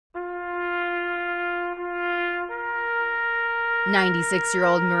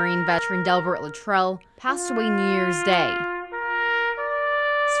96-year-old Marine veteran Delbert Luttrell passed away New Year's Day,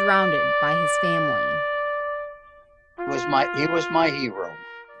 surrounded by his family. He was my hero.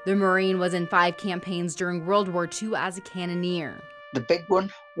 The Marine was in 5 campaigns during World War II as a cannoneer. The big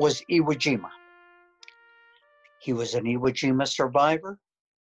one was Iwo Jima. He was an Iwo Jima survivor.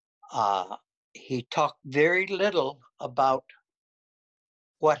 He talked very little about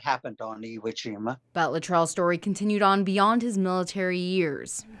what happened on Iwo Jima. But Luttrell's story continued on beyond his military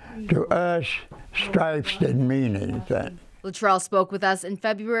years. To us, stripes didn't mean anything. Luttrell spoke with us in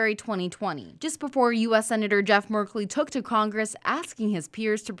February 2020, just before U.S. Senator Jeff Merkley took to Congress asking his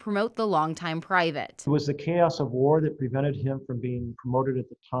peers to promote the longtime private. It was the chaos of war that prevented him from being promoted at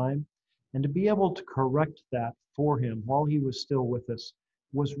the time, and to be able to correct that for him while he was still with us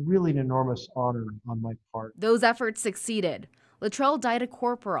was really an enormous honor on my part. Those efforts succeeded. Luttrell died a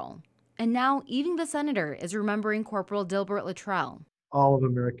corporal, and now even the senator is remembering Corporal Delbert Luttrell. All of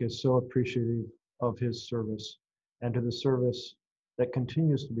America is so appreciative of his service and to the service that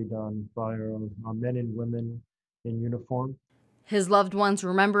continues to be done by our men and women in uniform. His loved ones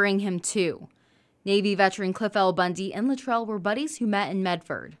remembering him too. Navy veteran Cliff L. Bundy and Luttrell were buddies who met in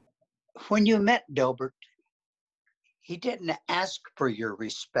Medford. When you met Delbert, he didn't ask for your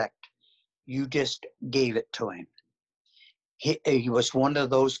respect. You just gave it to him. He was one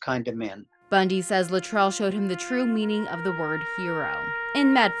of those kind of men. Bundy says Luttrell showed him the true meaning of the word hero.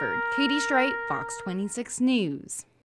 In Medford, Katie Straight, Fox 26 News.